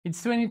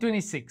It's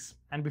 2026,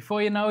 and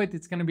before you know it,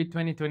 it's going to be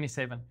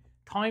 2027.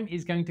 Time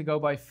is going to go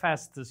by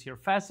fast this year,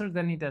 faster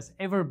than it has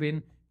ever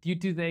been due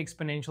to the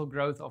exponential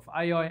growth of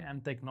AI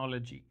and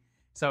technology.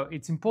 So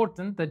it's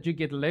important that you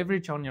get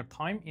leverage on your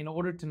time in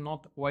order to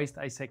not waste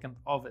a second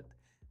of it,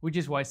 which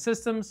is why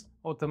systems,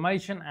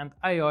 automation, and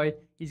AI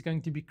is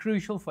going to be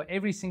crucial for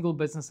every single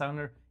business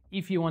owner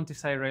if you want to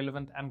stay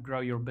relevant and grow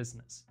your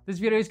business. This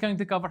video is going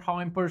to cover how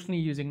I'm personally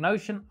using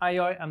Notion,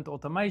 AI, and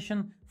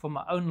automation for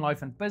my own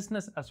life and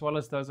business, as well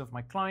as those of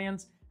my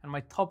clients, and my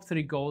top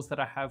 3 goals that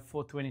I have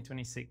for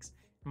 2026.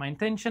 My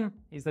intention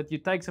is that you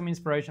take some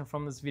inspiration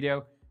from this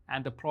video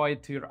and apply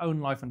it to your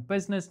own life and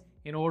business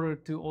in order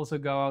to also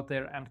go out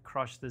there and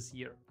crush this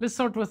year. Let's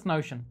start with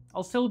Notion.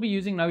 I'll still be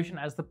using Notion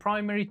as the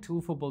primary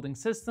tool for building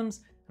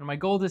systems, and my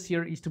goal this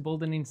year is to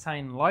build an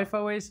insane life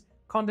OS,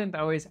 content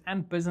OS,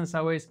 and business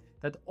OS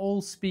that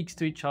all speaks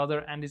to each other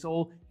and is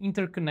all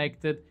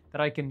interconnected,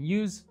 that I can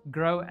use,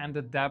 grow, and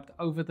adapt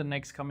over the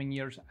next coming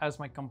years as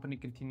my company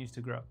continues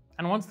to grow.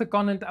 And once the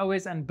content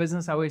OS and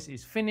business OS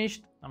is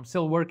finished, I'm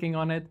still working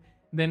on it,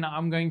 then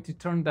I'm going to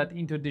turn that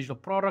into a digital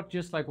product,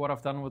 just like what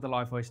I've done with the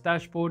LifeOS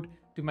dashboard,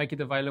 to make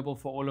it available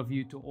for all of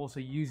you to also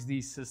use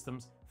these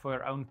systems for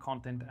your own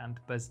content and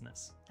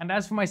business. And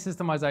as for my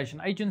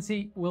systemization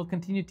agency, we'll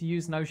continue to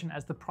use Notion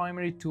as the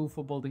primary tool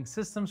for building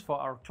systems for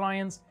our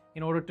clients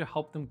in order to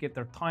help them get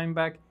their time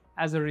back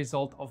as a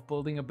result of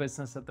building a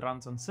business that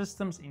runs on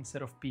systems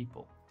instead of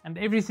people. And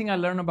everything I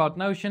learn about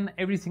Notion,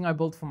 everything I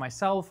built for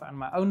myself and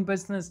my own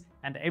business,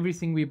 and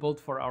everything we built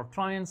for our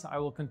clients, I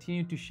will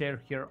continue to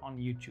share here on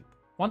YouTube.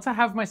 Once I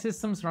have my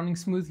systems running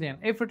smoothly and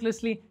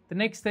effortlessly, the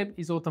next step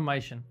is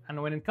automation. And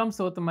when it comes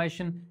to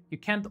automation, you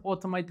can't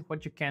automate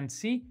what you can't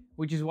see,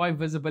 which is why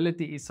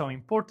visibility is so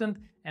important,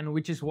 and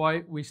which is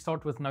why we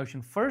start with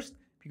Notion first,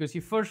 because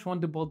you first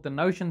want to build the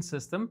Notion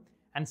system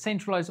and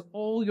centralize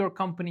all your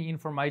company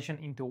information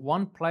into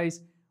one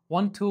place,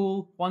 one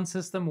tool, one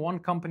system, one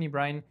company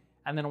brain.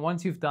 And then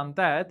once you've done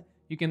that,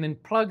 you can then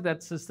plug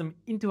that system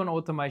into an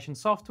automation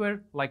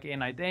software like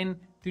N8N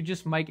to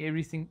just make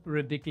everything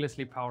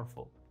ridiculously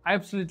powerful. I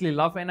absolutely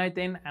love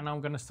N8N, and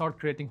I'm going to start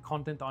creating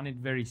content on it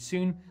very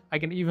soon. I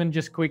can even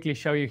just quickly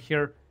show you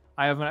here.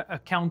 I have an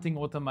accounting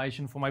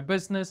automation for my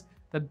business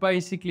that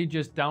basically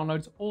just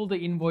downloads all the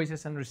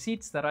invoices and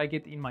receipts that I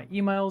get in my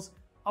emails,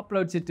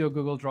 uploads it to a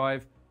Google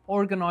Drive,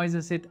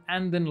 organizes it,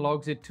 and then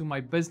logs it to my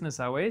business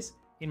OS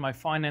in my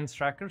finance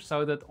tracker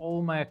so that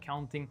all my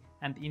accounting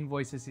and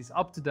invoices is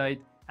up to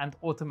date and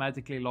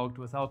automatically logged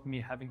without me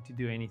having to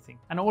do anything.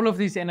 And all of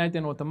these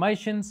N8N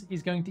automations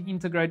is going to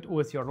integrate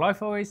with your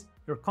Life OS,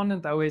 your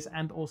Content OS,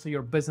 and also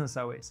your Business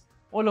OS.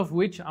 All of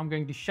which I'm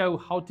going to show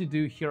how to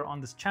do here on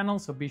this channel,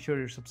 so be sure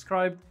you're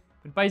subscribed.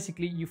 But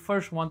basically, you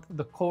first want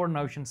the core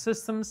Notion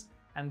systems,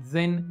 and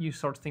then you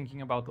start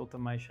thinking about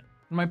automation.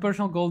 And my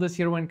personal goal this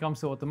year when it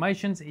comes to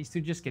automations is to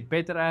just get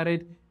better at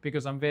it,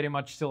 because I'm very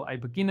much still a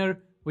beginner,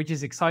 which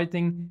is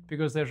exciting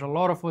because there's a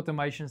lot of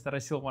automations that I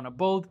still want to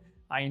build.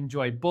 I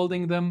enjoy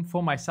building them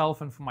for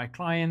myself and for my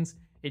clients.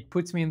 It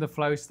puts me in the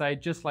flow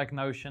state, just like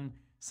Notion.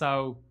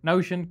 So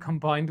Notion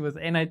combined with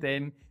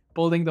N8N,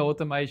 building the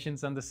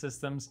automations and the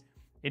systems,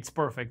 it's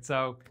perfect.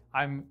 So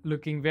I'm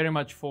looking very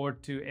much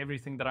forward to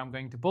everything that I'm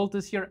going to build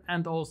this year,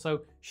 and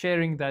also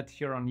sharing that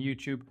here on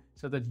YouTube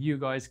so that you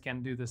guys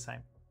can do the same.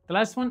 The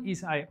last one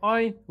is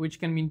AI, which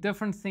can mean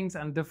different things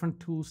and different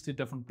tools to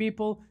different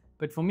people.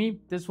 But for me,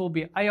 this will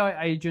be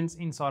AI agents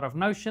inside of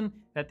Notion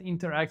that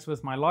interacts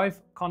with my life,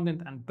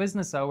 content, and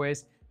business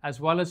OS, as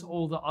well as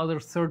all the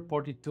other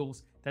third-party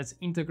tools that's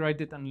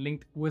integrated and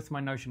linked with my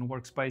Notion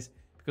workspace,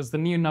 because the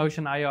new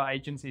Notion AI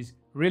agents is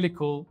really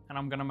cool, and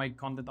I'm gonna make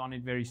content on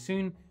it very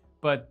soon.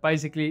 But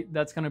basically,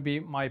 that's gonna be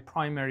my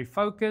primary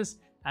focus.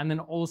 And then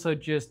also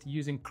just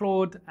using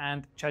Claude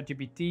and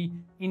ChatGPT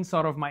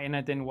inside of my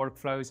N8N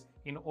workflows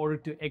in order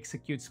to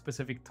execute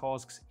specific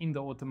tasks in the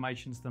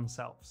automations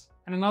themselves.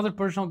 And another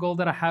personal goal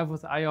that I have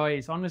with AI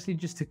is honestly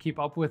just to keep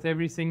up with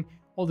everything,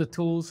 all the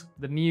tools,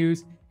 the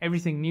news,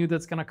 everything new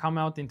that's gonna come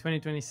out in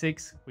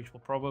 2026, which will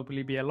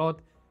probably be a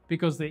lot,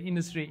 because the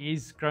industry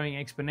is growing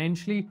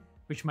exponentially,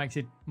 which makes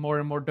it more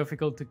and more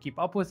difficult to keep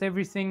up with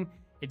everything.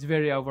 It's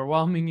very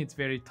overwhelming, it's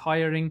very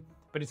tiring,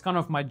 but it's kind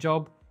of my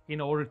job in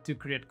order to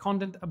create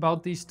content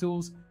about these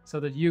tools so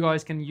that you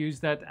guys can use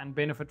that and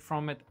benefit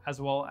from it,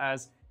 as well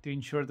as to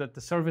ensure that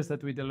the service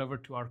that we deliver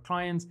to our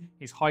clients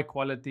is high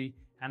quality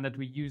and that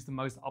we use the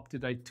most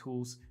up-to-date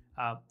tools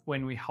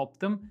when we help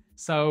them.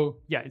 So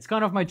yeah, it's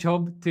kind of my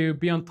job to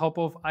be on top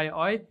of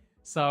AI.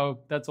 So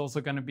that's also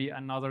going to be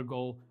another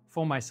goal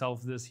for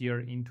myself this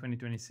year in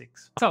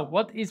 2026. So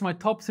what is my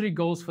top 3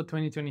 goals for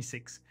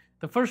 2026?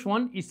 The first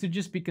one is to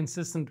just be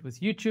consistent with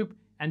YouTube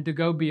and to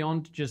go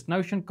beyond just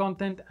Notion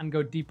content and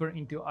go deeper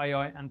into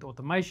AI and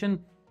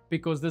automation,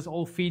 because this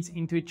all feeds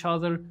into each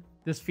other.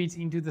 This feeds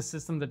into the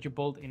system that you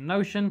build in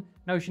Notion.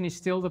 Notion is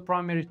still the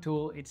primary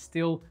tool. It's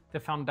still the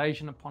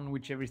foundation upon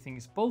which everything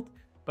is built.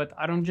 But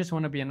I don't just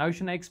want to be a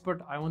Notion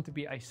expert. I want to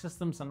be a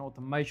systems and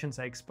automations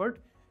expert.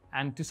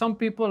 And to some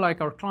people,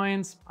 like our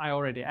clients, I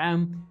already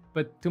am,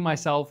 but to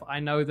myself, I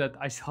know that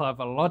I still have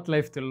a lot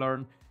left to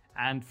learn.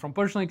 And from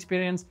personal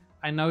experience,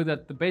 I know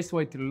that the best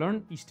way to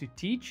learn is to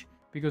teach,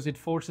 because it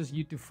forces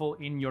you to fill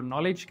in your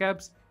knowledge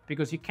gaps,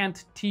 because you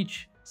can't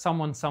teach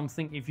someone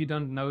something if you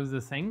don't know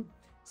the thing.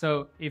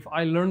 So if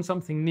I learn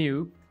something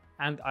new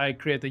and I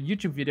create a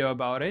YouTube video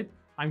about it,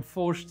 I'm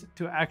forced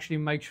to actually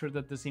make sure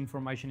that this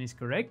information is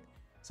correct.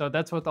 So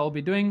that's what I'll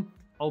be doing.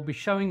 I'll be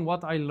showing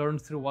what I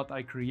learned through what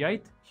I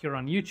create here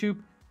on YouTube.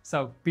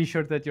 So be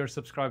sure that you're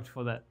subscribed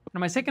for that. Now,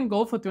 my second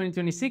goal for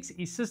 2026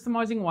 is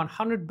systemizing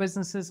 100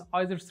 businesses,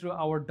 either through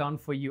our Done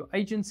For You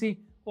agency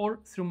or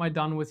through my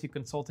Done With You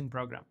consulting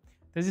program.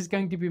 This is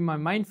going to be my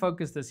main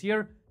focus this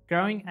year,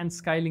 growing and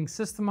scaling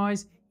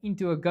Systemize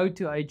into a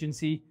go-to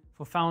agency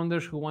for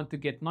founders who want to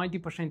get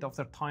 90% of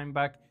their time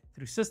back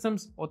through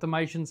systems,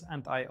 automations,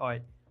 and AI.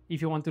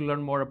 If you want to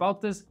learn more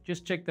about this,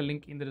 just check the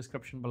link in the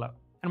description below.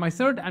 And my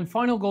third and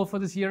final goal for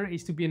this year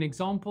is to be an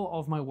example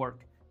of my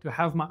work, to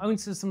have my own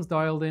systems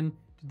dialed in,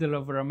 to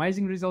deliver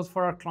amazing results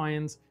for our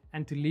clients,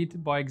 and to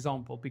lead by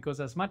example. Because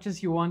as much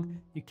as you want,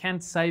 you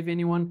can't save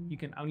anyone, you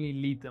can only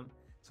lead them.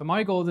 So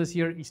my goal this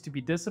year is to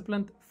be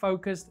disciplined,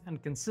 focused,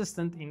 and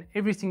consistent in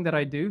everything that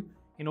I do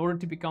in order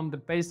to become the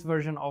best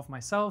version of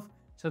myself,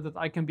 so that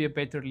I can be a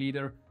better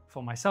leader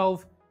for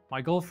myself,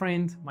 my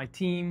girlfriend, my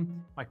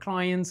team, my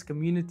clients,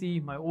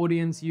 community, my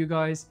audience, you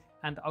guys,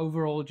 and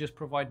overall just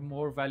provide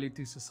more value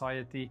to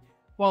society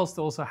whilst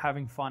also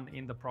having fun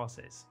in the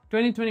process.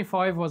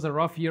 2025 was a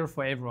rough year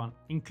for everyone,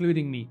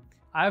 including me.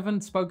 I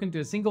haven't spoken to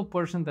a single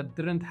person that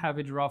didn't have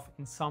it rough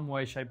in some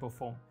way, shape, or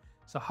form.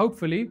 So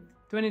hopefully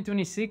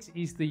 2026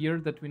 is the year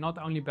that we not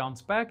only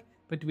bounce back,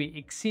 but we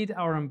exceed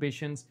our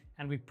ambitions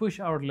and we push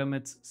our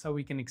limits so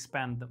we can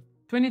expand them.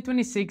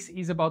 2026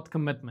 is about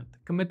commitment,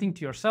 committing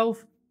to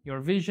yourself, your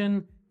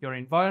vision, your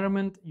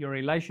environment, your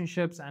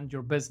relationships, and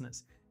your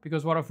business.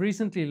 Because what I've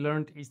recently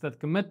learned is that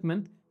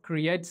commitment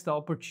creates the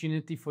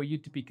opportunity for you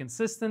to be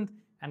consistent,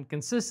 and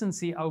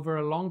consistency over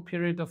a long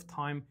period of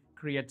time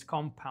creates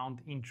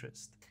compound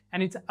interest.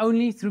 And it's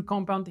only through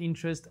compound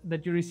interest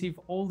that you receive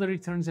all the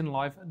returns in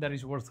life that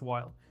is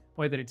worthwhile.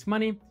 Whether it's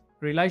money,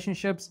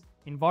 relationships,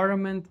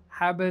 environment,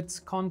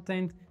 habits,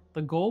 content,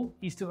 the goal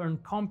is to earn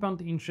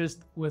compound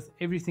interest with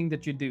everything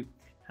that you do.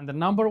 And the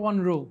number one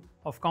rule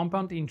of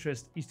compound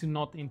interest is to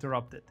not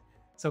interrupt it.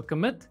 So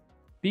commit,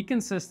 be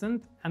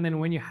consistent, and then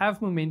when you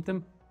have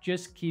momentum,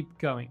 just keep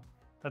going.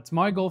 That's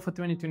my goal for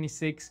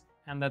 2026,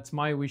 and that's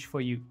my wish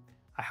for you.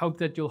 I hope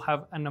that you'll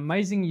have an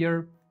amazing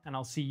year, and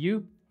I'll see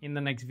you in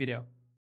the next video.